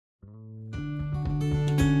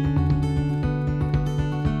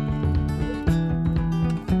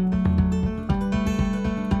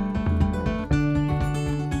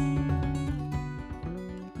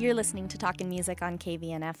You're listening to Talkin' Music on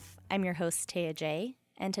KVNF. I'm your host, Taya Jae,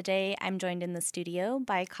 and today I'm joined in the studio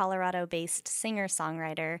by Colorado-based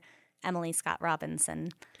singer-songwriter Emily Scott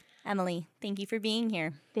Robinson. Emily, thank you for being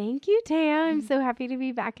here. Thank you, Taya. I'm so happy to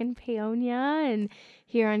be back in Paonia and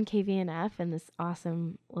here on KVNF and this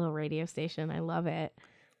awesome little radio station. I love it.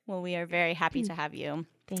 Well, we are very happy to have you.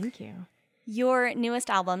 Thank you. Your newest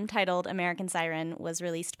album, titled American Siren, was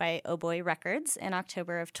released by Oh Boy Records in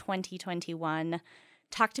October of 2021.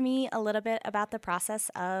 Talk to me a little bit about the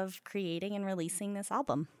process of creating and releasing this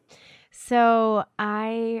album. So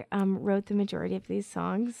I wrote the majority of these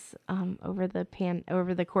songs over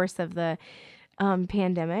the course of the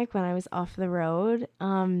pandemic when I was off the road.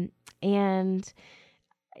 And,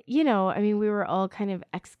 you know, I mean, we were all kind of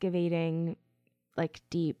excavating like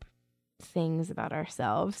deep things about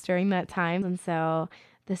ourselves during that time. And so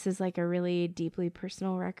this is like a really deeply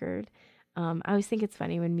personal record. I always think it's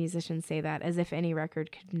funny when musicians say that, as if any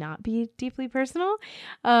record could not be deeply personal.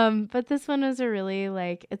 But this one was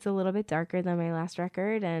it's a little bit darker than my last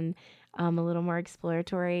record and a little more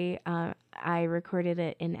exploratory. I recorded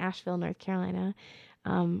it in Asheville, North Carolina,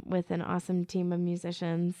 with an awesome team of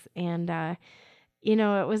musicians. And,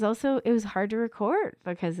 it was hard to record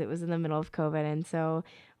because it was in the middle of COVID. And so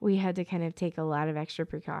we had to kind of take a lot of extra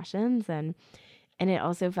precautions. And it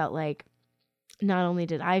also felt like, not only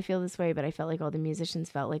did I feel this way, but I felt like all the musicians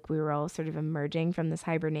felt like we were all sort of emerging from this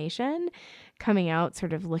hibernation, coming out,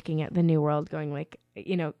 sort of looking at the new world, going like,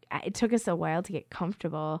 it took us a while to get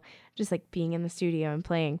comfortable just like being in the studio and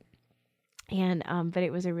playing. And, but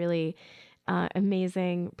it was a really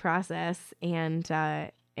amazing process. And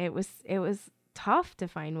it was tough to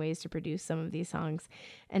find ways to produce some of these songs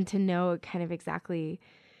and to know kind of exactly.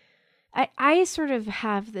 I sort of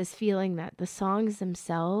have this feeling that the songs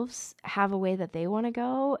themselves have a way that they want to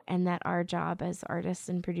go, and that our job as artists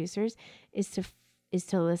and producers is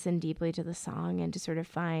to listen deeply to the song and to sort of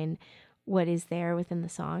find what is there within the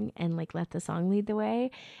song and like let the song lead the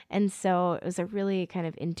way. And so it was a really kind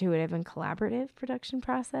of intuitive and collaborative production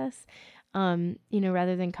process.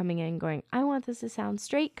 Rather than coming in and going, I want this to sound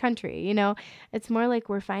straight country, it's more like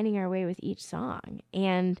we're finding our way with each song.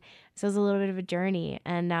 And so it was a little bit of a journey.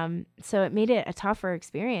 And so it made it a tougher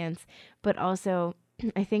experience, but also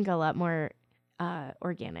I think a lot more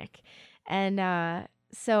organic. And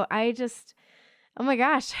so I just, oh my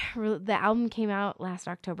gosh, the album came out last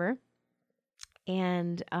October.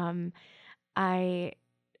 And I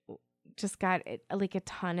just got like a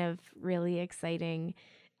ton of really exciting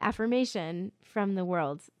affirmation from the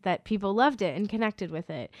world that people loved it and connected with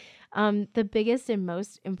it. The biggest and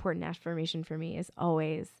most important affirmation for me is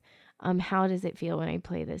always, how does it feel when I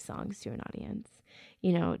play these songs to an audience?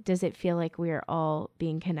 Does it feel like we are all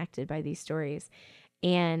being connected by these stories?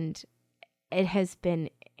 And it has been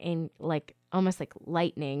almost like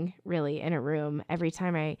lightning really in a room. Every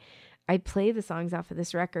time I play the songs off of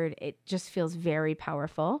this record, it just feels very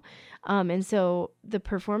powerful. And so the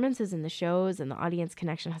performances and the shows and the audience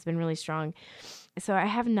connection has been really strong. So I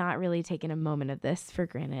have not really taken a moment of this for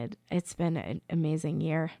granted. It's been an amazing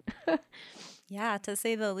year. Yeah, to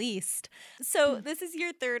say the least. So this is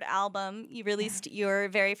your third album. You released your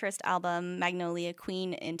very first album, Magnolia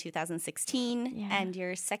Queen, in 2016, and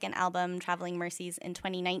your second album, Traveling Mercies, in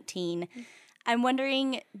 2019. I'm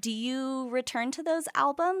wondering, do you return to those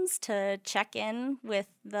albums to check in with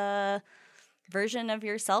the version of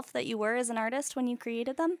yourself that you were as an artist when you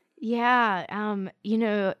created them? Yeah.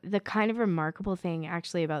 The kind of remarkable thing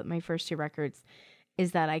actually about my first two records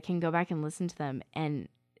is that I can go back and listen to them and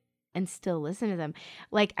still listen to them.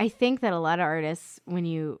 Like, I think that a lot of artists, when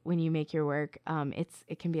you make your work,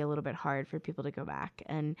 it can be a little bit hard for people to go back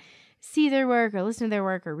and see their work or listen to their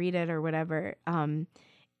work or read it or whatever.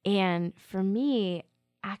 And for me,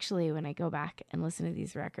 actually, when I go back and listen to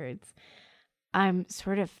these records, I'm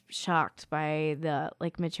sort of shocked by the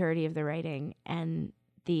maturity of the writing and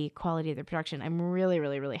the quality of the production. I'm really,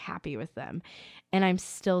 really, really happy with them. And I'm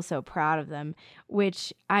still so proud of them,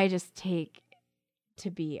 which I just take to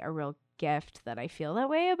be a real gift that I feel that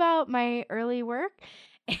way about my early work.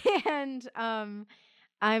 And I'm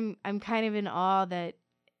kind of in awe that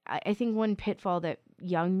I think one pitfall that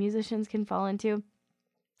young musicians can fall into,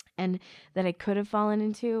 and that I could have fallen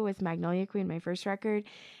into with Magnolia Queen, my first record,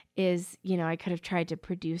 is, I could have tried to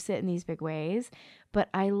produce it in these big ways, but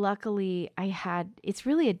it's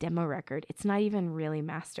really a demo record. It's not even really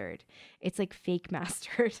mastered. It's like fake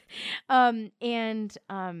mastered.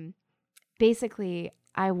 Basically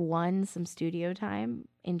I won some studio time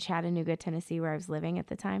in Chattanooga, Tennessee, where I was living at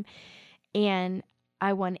the time. And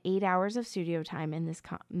I won 8 hours of studio time in this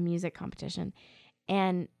music competition.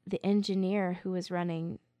 And the engineer who was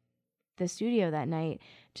running the studio that night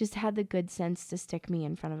just had the good sense to stick me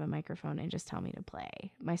in front of a microphone and just tell me to play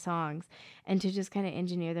my songs and to just kind of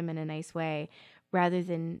engineer them in a nice way rather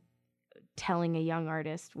than telling a young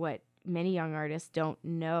artist what many young artists don't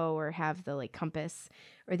know or have the like compass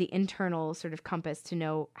or the internal sort of compass to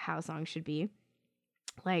know how songs should be.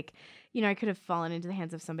 Like, you know, I could have fallen into the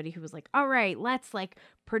hands of somebody who was like, all right, let's like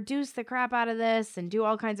produce the crap out of this and do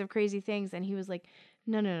all kinds of crazy things. And he was like,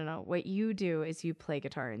 no. What you do is you play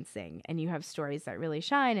guitar and sing, and you have stories that really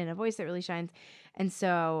shine and a voice that really shines. And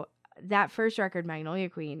so that first record, Magnolia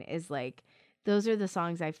Queen, is like, those are the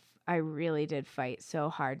songs I really did fight so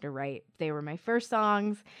hard to write. They were my first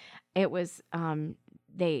songs. It was,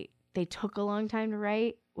 they took a long time to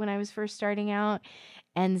write when I was first starting out.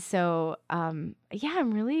 And so, yeah,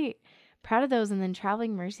 I'm really proud of those. And then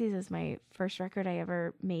Traveling Mercies is my first record I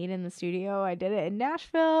ever made in the studio. I did it in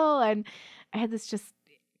Nashville, and I had this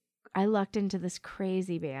I lucked into this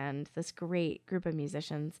crazy band, this great group of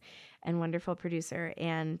musicians and wonderful producer.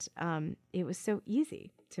 And it was so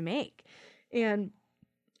easy to make. And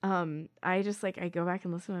I just I go back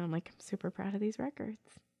and listen and I'm like, I'm super proud of these records.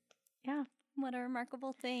 Yeah. What a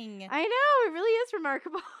remarkable thing. I know, it really is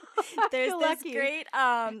remarkable. There's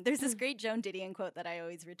this great Joan Didion quote that I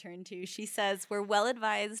always return to. She says, "We're well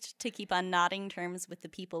advised to keep on nodding terms with the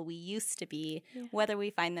people we used to be, whether we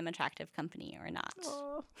find them attractive company or not."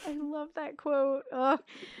 Oh, I love that quote. Oh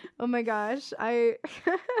my gosh.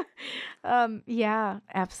 Yeah,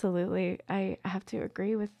 absolutely. I have to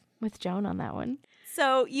agree with Joan on that one.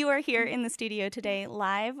 So you are here in the studio today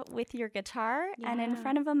live with your guitar and in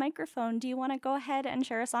front of a microphone. Do you want to go ahead and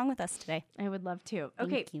share a song with us today? I would love to.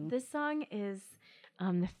 Thank you. This song is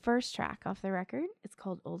the first track off the record. It's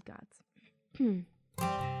called Old Gods.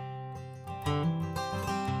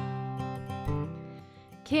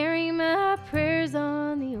 Carry my prayers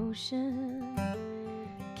on the ocean,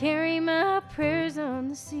 carry my prayers on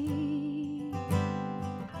the sea.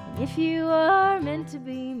 And if you are meant to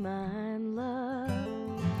be mine, love,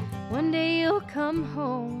 one day you'll come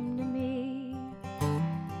home to me.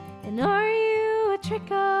 And are you a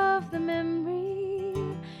trick of the memory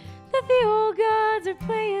that the old gods are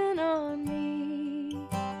playing on me?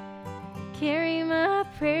 Carry my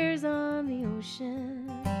prayers on the ocean,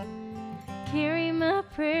 carry my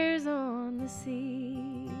prayers on the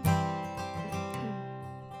sea.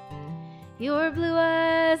 Your blue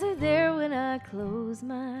eyes are there when I close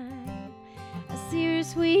mine, I see your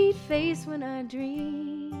sweet face when I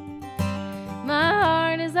dream. My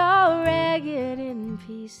heart is all ragged in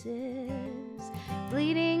pieces,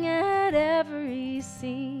 bleeding at every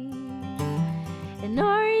seam. And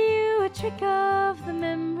are you a trick of the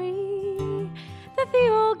memory that the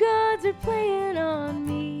old gods are playing on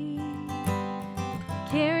me?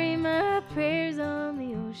 Carry my prayers on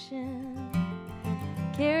the ocean,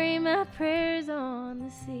 carry my prayers on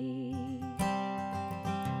the sea.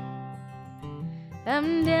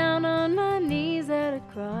 I'm down on my knees at a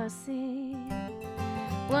crossing,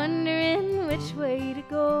 wondering which way to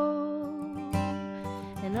go.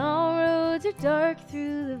 And all roads are dark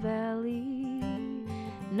through the valley,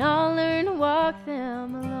 and I'll learn to walk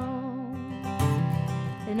them alone.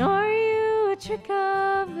 And are you a trick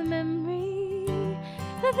of the memory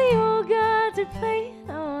that the old gods are playing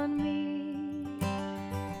on me?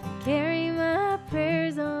 Carry my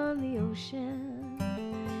prayers on the ocean,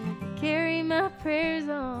 carry my prayers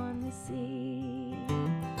on the sea.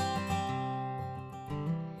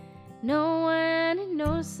 No wine and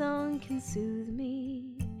no song can soothe me,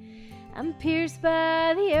 I'm pierced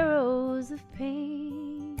by the arrows of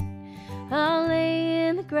pain. I'll lay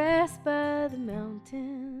in the grass by the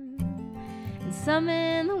mountain, and some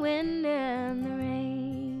in the wind and the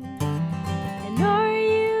rain. And are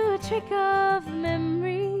you a trick of the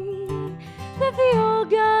memory that the old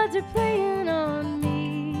gods are playing on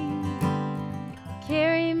me?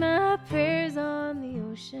 Carry my prayers on the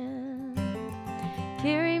ocean,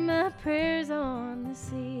 carry my prayers on the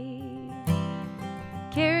sea.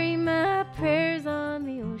 Carry my prayers on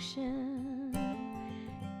the ocean,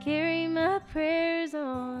 carry my prayers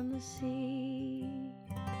on the sea.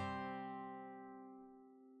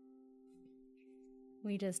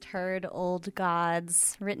 We just heard Old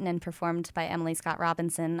Gods, written and performed by Emily Scott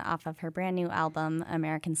Robinson off of her brand new album,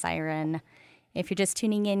 American Siren. If you're just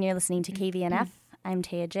tuning in, you're listening to KVNF. I'm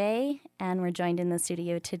Taya Jae, and we're joined in the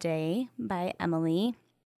studio today by Emily.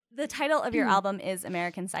 The title of your album is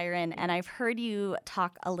American Siren, and I've heard you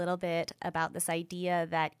talk a little bit about this idea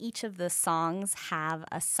that each of the songs have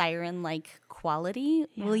a siren-like quality.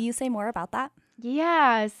 Yeah. Will you say more about that?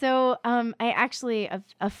 Yeah, so I actually,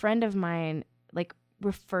 a friend of mine,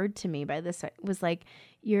 referred to me by this, was like,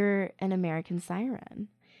 you're an American siren.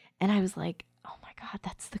 And I was like, oh my God,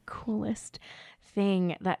 that's the coolest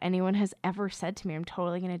thing that anyone has ever said to me. I'm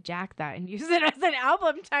totally going to jack that and use it as an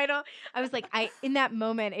album title. I was like, in that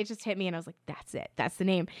moment, it just hit me and I was like, that's it. That's the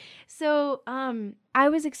name. So I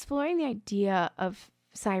was exploring the idea of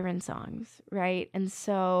siren songs, right? And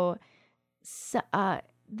so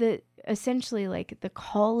the essentially like the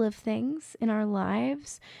call of things in our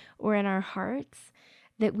lives or in our hearts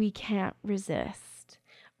that we can't resist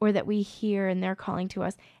or that we hear and they're calling to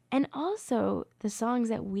us. And also the songs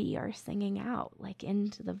that we are singing out, like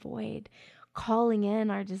into the void, calling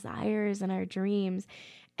in our desires and our dreams.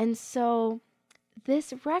 And so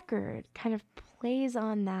this record kind of plays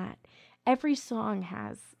on that. Every song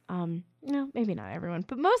has, maybe not everyone,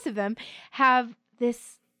 but most of them have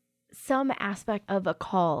some aspect of a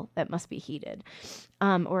call that must be heeded,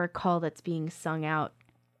 or a call that's being sung out.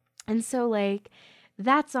 And so like,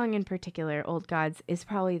 that song in particular, Old Gods, is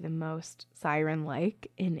probably the most siren-like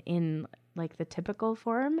in like the typical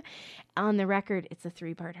form. On the record, it's a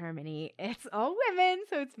 3-part harmony. It's all women,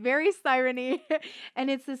 so it's very siren-y. And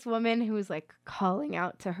it's this woman who's like calling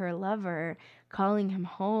out to her lover, calling him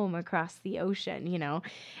home across the ocean,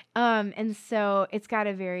 And so it's got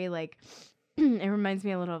a very like, it reminds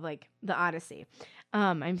me a little of like the Odyssey.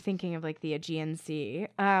 I'm thinking of like the Aegean Sea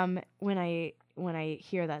when I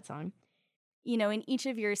hear that song. In each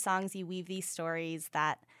of your songs, you weave these stories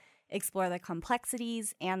that explore the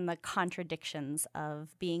complexities and the contradictions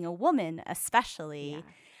of being a woman, especially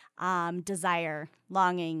desire,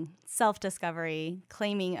 longing, self-discovery,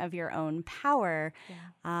 claiming of your own power.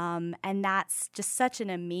 Yeah. And that's just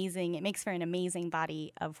it makes for an amazing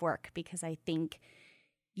body of work because I think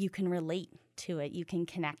you can relate to it. You can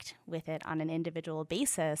connect with it on an individual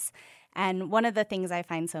basis. And one of the things I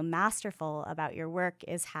find so masterful about your work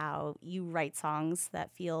is how you write songs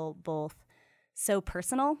that feel both so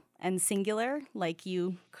personal and singular, like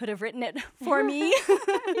you could have written it for me.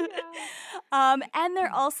 And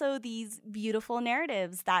they're also these beautiful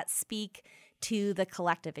narratives that speak to the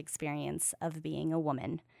collective experience of being a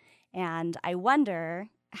woman. And I wonder,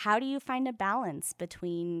 how do you find a balance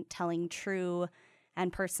between telling true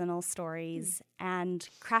and personal stories and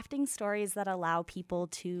crafting stories that allow people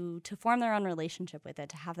to form their own relationship with it,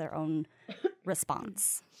 to have their own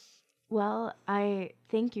response? Well, I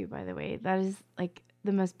thank you, by the way. That is like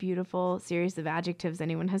the most beautiful series of adjectives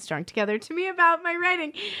anyone has strung together to me about my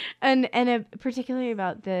writing. And particularly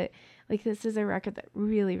about this is a record that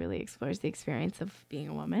really, really explores the experience of being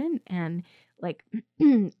a woman and like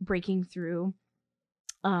breaking through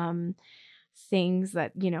things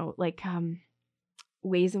that,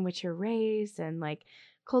 ways in which you're raised and like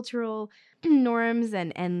cultural norms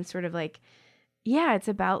and sort of like, it's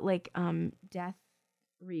about like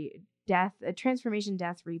death, transformation,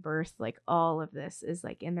 death, rebirth, like all of this is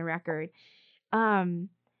like in the record. I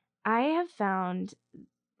have found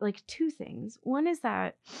like 2 things. One is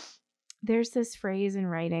that there's this phrase in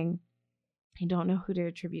writing, I don't know who to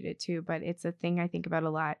attribute it to, but it's a thing I think about a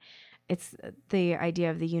lot. It's the idea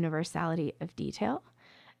of the universality of detail.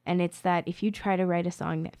 And it's that if you try to write a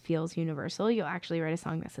song that feels universal, you'll actually write a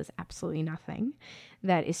song that says absolutely nothing,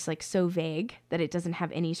 that is like so vague that it doesn't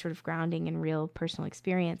have any sort of grounding in real personal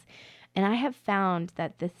experience. And I have found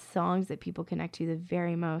that the songs that people connect to the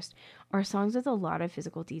very most are songs with a lot of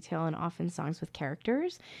physical detail and often songs with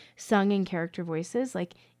characters, sung in character voices.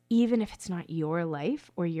 Like even if it's not your life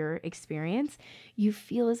or your experience, you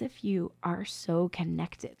feel as if you are so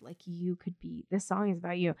connected. Like you could be, this song is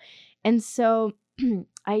about you. And so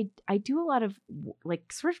I do a lot of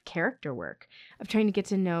like sort of character work of trying to get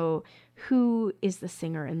to know who is the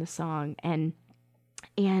singer in the song. And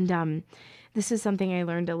this is something I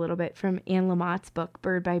learned a little bit from Anne Lamott's book,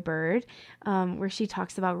 Bird by Bird, where she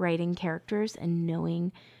talks about writing characters and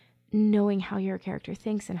knowing how your character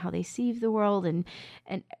thinks and how they see the world and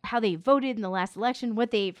how they voted in the last election,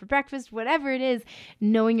 what they ate for breakfast, whatever it is,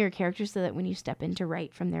 knowing your character so that when you step in to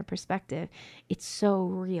write from their perspective, it's so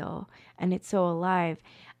real and it's so alive.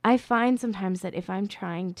 I find sometimes that if I'm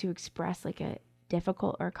trying to express like a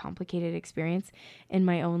difficult or complicated experience in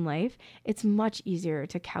my own life, it's much easier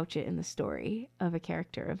to couch it in the story of a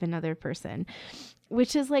character, of another person,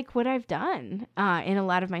 which is like what I've done in a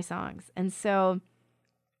lot of my songs. And so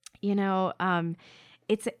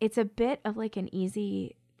it's a bit of like an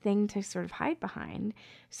easy thing to sort of hide behind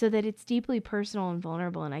so that it's deeply personal and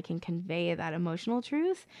vulnerable and I can convey that emotional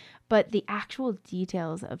truth, but the actual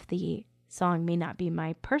details of the song may not be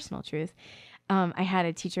my personal truth. I had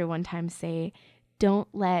a teacher one time say, don't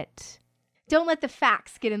let the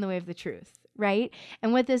facts get in the way of the truth, right?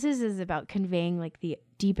 And what this is about conveying like the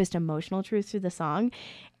deepest emotional truth through the song.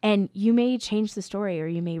 And you may change the story, or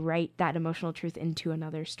you may write that emotional truth into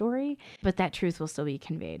another story, but that truth will still be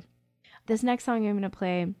conveyed. This next song I'm going to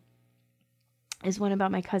play is one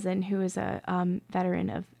about my cousin who is a veteran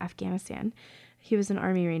of Afghanistan. He was an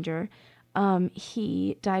Army Ranger.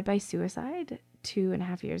 He died by suicide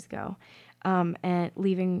 2.5 years ago, and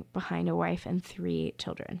leaving behind a wife and 3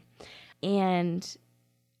 children. And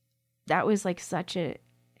that was like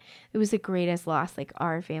it was the greatest loss like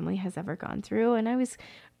our family has ever gone through. And I was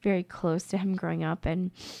very close to him growing up.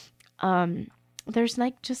 And there's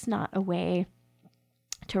like just not a way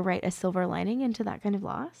to write a silver lining into that kind of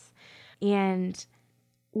loss. And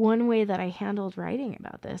one way that I handled writing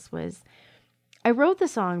about this was I wrote the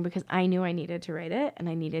song because I knew I needed to write it and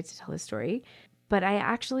I needed to tell a story. But I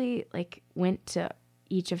actually like went to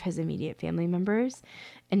each of his immediate family members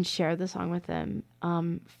and shared the song with them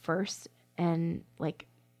first, and like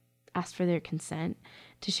asked for their consent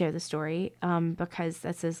to share the story, because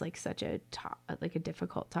this is like such a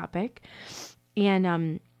difficult topic.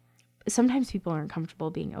 And sometimes people aren't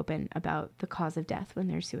comfortable being open about the cause of death when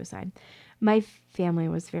there's suicide. My family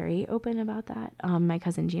was very open about that. My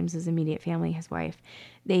cousin James's immediate family, his wife,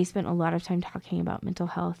 they spent a lot of time talking about mental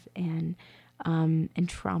health and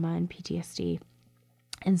trauma and PTSD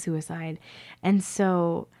and suicide. And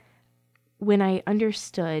so when I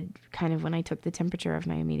understood kind of when I took the temperature of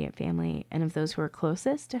my immediate family and of those who were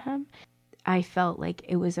closest to him, I felt like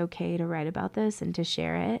it was okay to write about this and to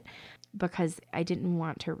share it, because I didn't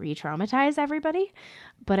want to re-traumatize everybody.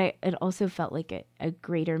 But it also felt like a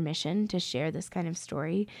greater mission to share this kind of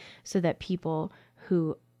story so that people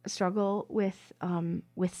who struggle with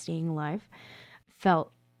staying alive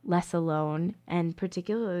felt less alone, and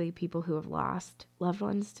particularly people who have lost loved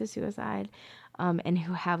ones to suicide, and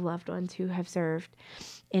who have loved ones who have served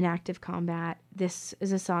in active combat. This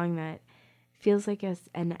is a song that feels like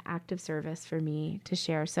an act of service for me to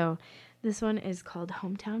share. So this one is called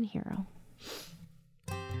Hometown Hero.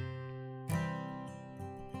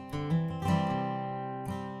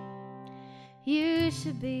 You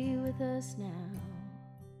should be with us now.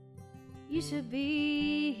 You should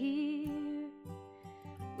be here.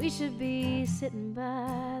 We should be sitting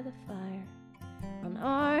by the fire on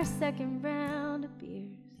our second round of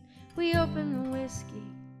beers. We open the whiskey.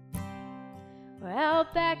 We're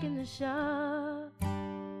out back in the shop.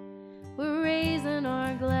 We're raising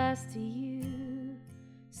our glass to you,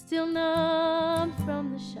 still numb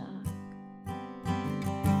from the shock.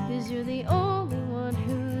 'Cause you're the only one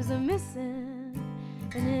who's a missing,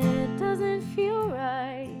 and it doesn't feel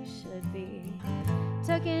right. You should be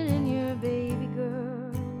tucking in your baby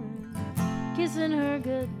girl, kissing her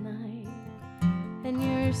goodnight. And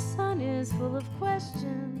your son is full of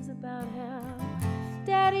questions about how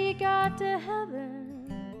Daddy got to heaven.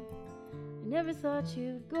 I never thought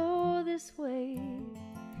you'd go this way.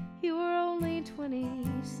 You were only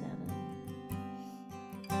 27.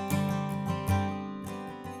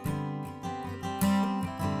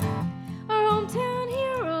 Our hometown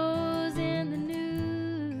heroes in the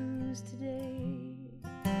news today.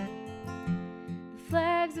 The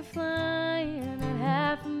flags are flying at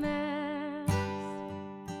half a mast.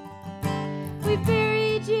 We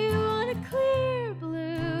buried you on a clear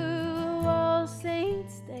blue All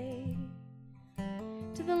Saints Day,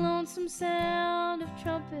 to the lonesome sound of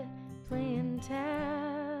trumpet playing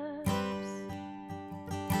taps.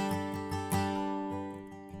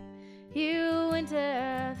 You went to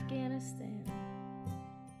Afghanistan.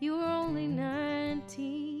 You were only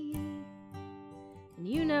 19, and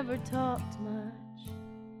you never talked much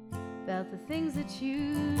about the things that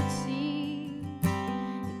you'd seen.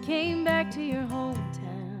 You came back to your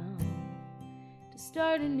hometown to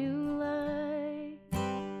start a new life.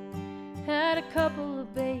 Had a couple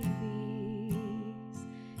of babies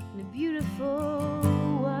and a beautiful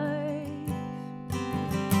wife.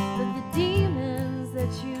 But the demons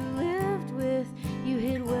that you lived with, you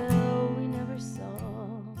hid well, we never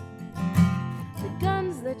saw. The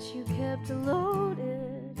guns that you kept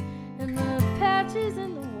loaded and the patches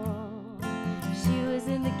in the wall. She was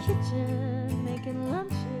in the kitchen making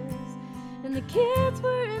lunches, and the kids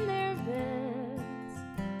were in their beds.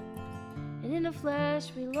 And in a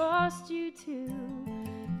flash we lost you to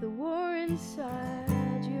the war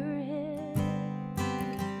inside your head.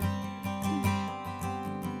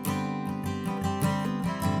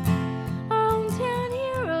 Our hometown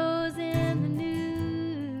heroes in the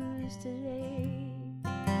news today.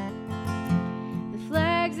 The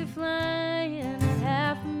flags are flying at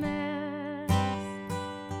half a mast.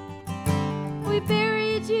 We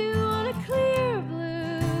buried you on a clear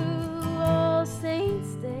blue All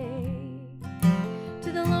Saints Day,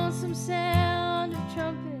 lonesome sound of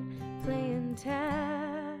trumpet playing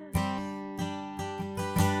taps.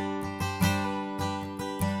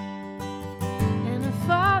 And a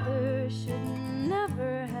father should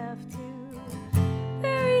never have to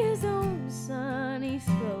bury his own son. He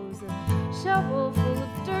throws a shovel full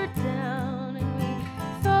of dirt down, and we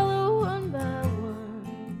follow one by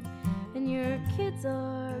one. And your kids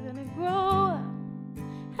are gonna grow up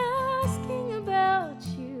asking about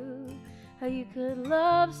you, how you could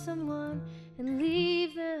love someone and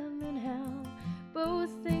leave them, and how both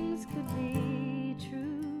things could be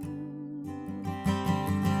true.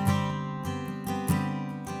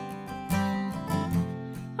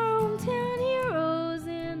 Our hometown heroes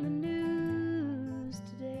in the news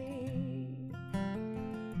today.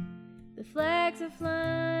 The flags are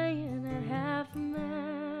flying at half a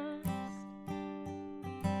mast.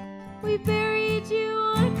 We buried you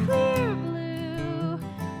on a clear blue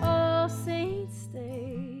All Saints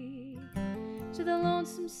Day, to the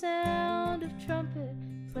lonesome sound of trumpet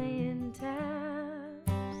playing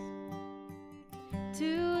taps.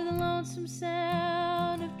 To the lonesome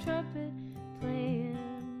sound of trumpet playing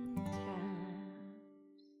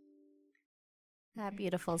taps. That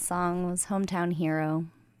beautiful song was Hometown Hero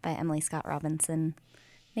by Emily Scott Robinson.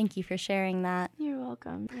 Thank you for sharing that. You're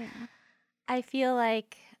welcome. Yeah. I feel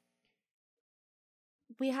like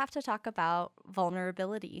we have to talk about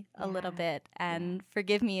vulnerability a little bit, and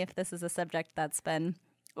forgive me if this is a subject that's been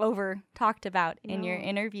over talked about in your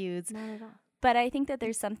interviews. Not at all. But I think that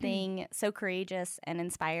there's something so courageous and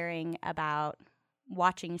inspiring about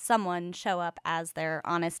watching someone show up as their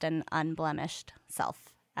honest and unblemished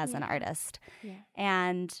self as an artist. Yeah.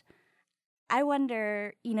 And I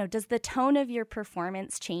wonder, does the tone of your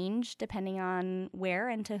performance change depending on where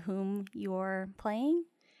and to whom you're playing?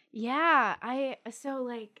 Yeah,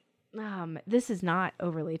 this is not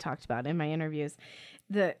overly talked about in my interviews.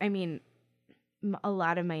 A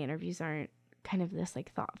lot of my interviews aren't kind of this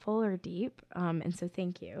like thoughtful or deep, and so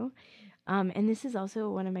thank you. And this is also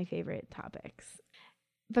one of my favorite topics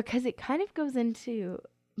because it kind of goes into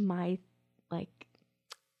my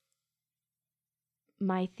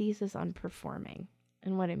thesis on performing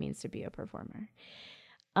and what it means to be a performer.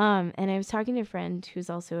 And I was talking to a friend who's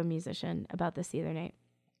also a musician about this the other night.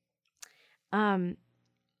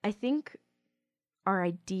 I think our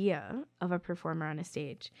idea of a performer on a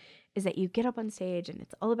stage is that you get up on stage and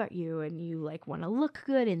it's all about you, and you want to look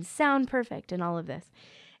good and sound perfect and all of this,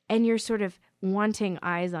 and you're sort of wanting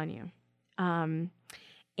eyes on you. And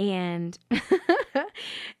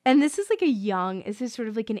and this is sort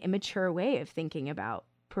of like an immature way of thinking about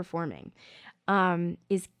performing,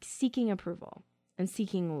 is seeking approval and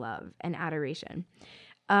seeking love and adoration.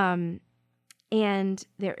 And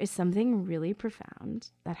there is something really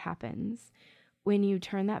profound that happens when you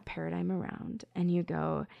turn that paradigm around and you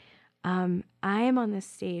go, I am on this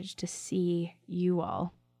stage to see you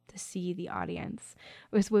all, to see the audience.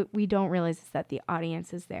 Because what we don't realize is that the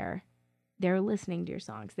audience is there. They're listening to your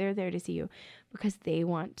songs. They're there to see you because they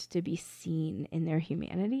want to be seen in their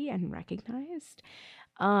humanity and recognized.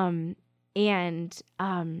 And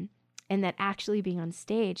that actually being on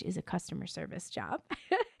stage is a customer service job.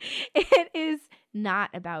 It is not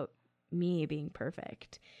about me being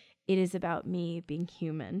perfect. It is about me being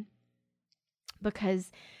human.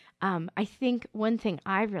 Because I think one thing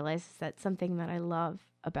I've realized is that something that I love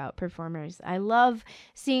about performers, I love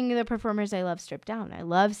seeing the performers I love stripped down. I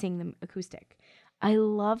love seeing them acoustic. I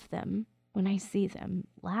love them when I see them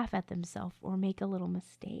laugh at themselves or make a little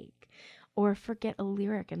mistake or forget a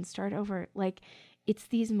lyric and start over. It's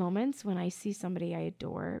these moments when I see somebody I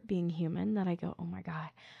adore being human that I go, oh my God,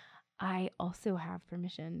 I also have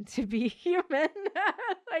permission to be human.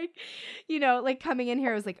 Coming in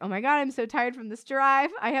here, I was like, oh my God, I'm so tired from this drive.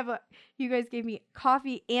 You guys gave me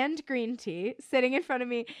coffee and green tea sitting in front of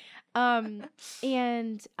me. I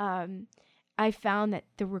found that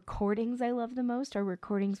the recordings I love the most are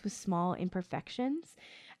recordings with small imperfections.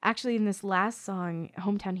 Actually, in this last song,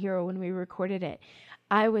 Hometown Hero, when we recorded it,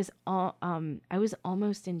 I was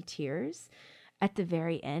almost in tears at the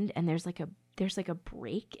very end, and there's a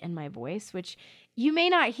break in my voice, which you may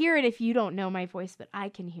not hear it if you don't know my voice, but I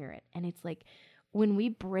can hear it. And it's like when we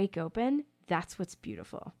break open, that's what's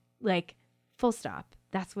beautiful. Full stop.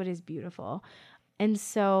 That's what is beautiful. And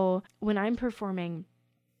so when I'm performing,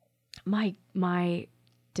 my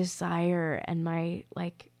desire and my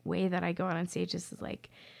way that I go out on stage is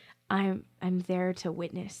I'm there to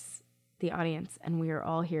witness the audience, and we are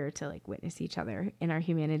all here to witness each other in our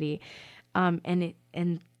humanity.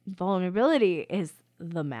 And vulnerability is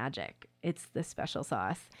the magic. It's the special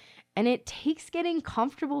sauce. And it takes getting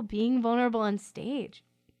comfortable being vulnerable on stage.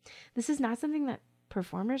 This is not something that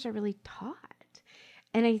performers are really taught.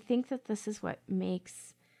 And I think that this is what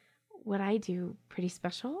makes what I do pretty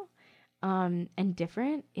special and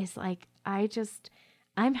different, is like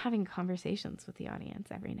I'm having conversations with the audience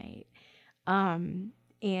every night. And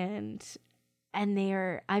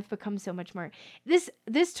I've become so much more, this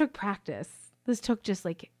took practice. This took just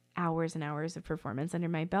like hours and hours of performance under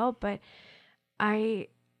my belt, but I'm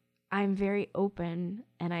very open,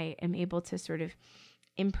 and I am able to sort of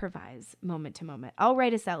improvise moment to moment. I'll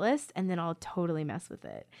write a set list and then I'll totally mess with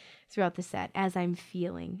it throughout the set as I'm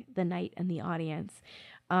feeling the night and the audience.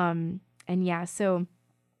 So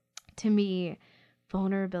to me,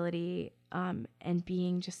 vulnerability and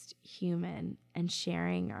being just human and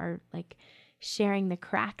sharing the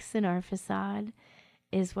cracks in our facade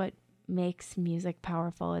is what makes music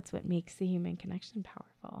powerful. It's what makes the human connection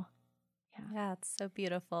powerful. Yeah, it's so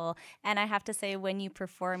beautiful. And I have to say, when you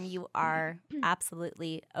perform, you are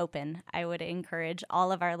absolutely open. I would encourage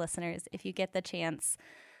all of our listeners, if you get the chance,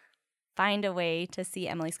 find a way to see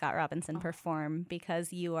Emily Scott Robinson perform,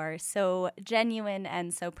 because you are so genuine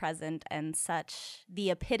and so present and such the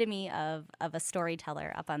epitome of a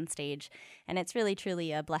storyteller up on stage. And it's really,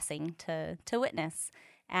 truly a blessing to witness.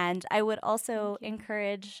 And I would also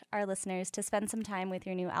encourage our listeners to spend some time with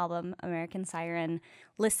your new album, American Siren.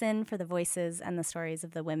 Listen for the voices and the stories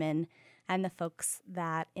of the women and the folks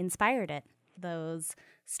that inspired it. Those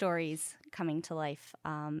stories coming to life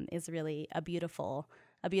is really a beautiful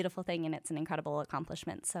thing, and it's an incredible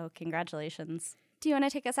accomplishment. So congratulations. Do you want to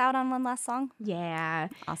take us out on one last song? Yeah.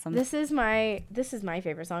 Awesome. This is my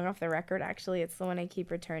favorite song off the record, actually. It's the one I keep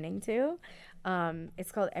returning to.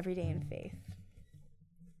 It's called Every Day in Faith.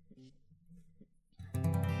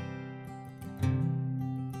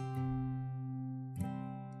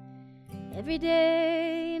 Every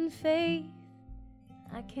day in faith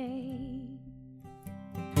I came.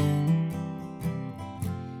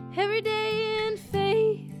 Every day in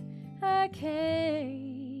faith I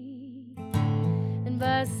came. And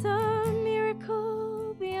by some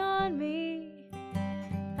miracle beyond me,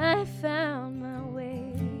 I found my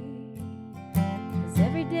way. 'Cause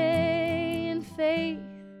every day in faith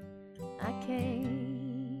I came.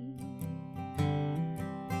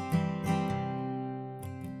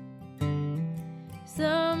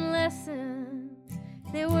 Some lessons,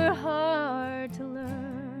 they were hard to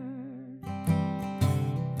learn.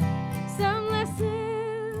 Some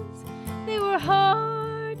lessons, they were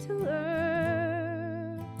hard to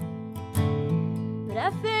learn. But I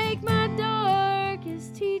thank my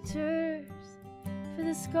darkest teachers for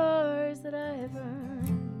the scars that I have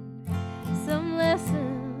earned. Some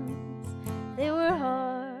lessons, they were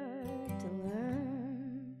hard to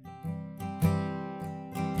learn.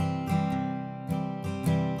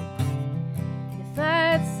 If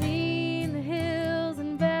I'd seen the hills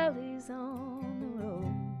and valleys on the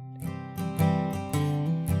road,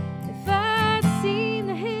 if I'd seen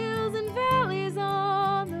the hills and valleys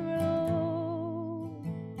on the road,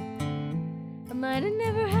 I might have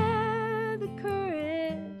never had the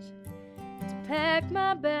courage to pack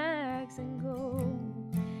my bags and go.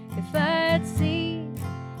 If I'd seen the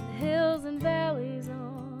hills and valleys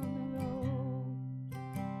on the road.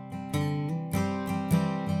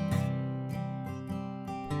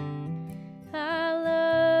 I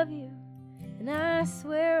love you, and I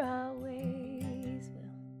swear I always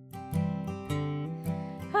will.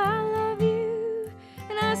 I love you,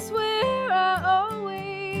 and I swear I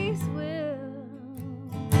always will.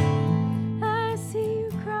 I see you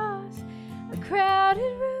cross a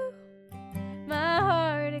crowded room, my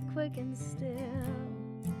heart it quickens still.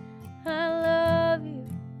 I love you,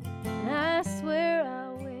 and I swear I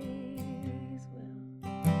always will.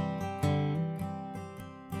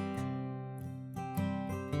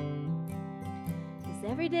 'Cause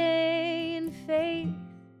every day in faith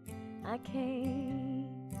I came.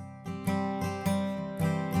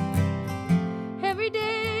 Every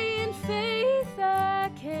day in faith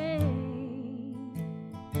I came.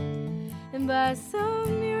 And by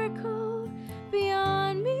some miracle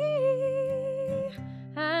beyond me,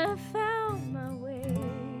 I found my way.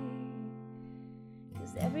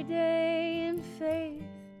 'Cause every day in faith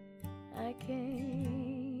I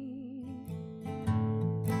came.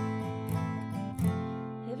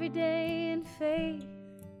 Every day in faith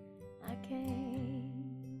I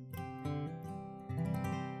came.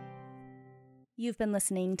 You've been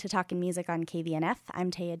listening to Talkin' Music on KVNF. I'm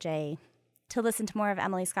Taya Jae. To listen to more of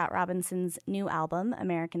Emily Scott Robinson's new album,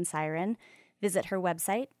 American Siren, visit her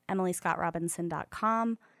website,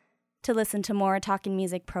 emilyscottrobinson.com. To listen to more Talkin'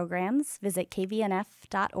 Music programs, visit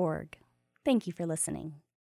kvnf.org. Thank you for listening.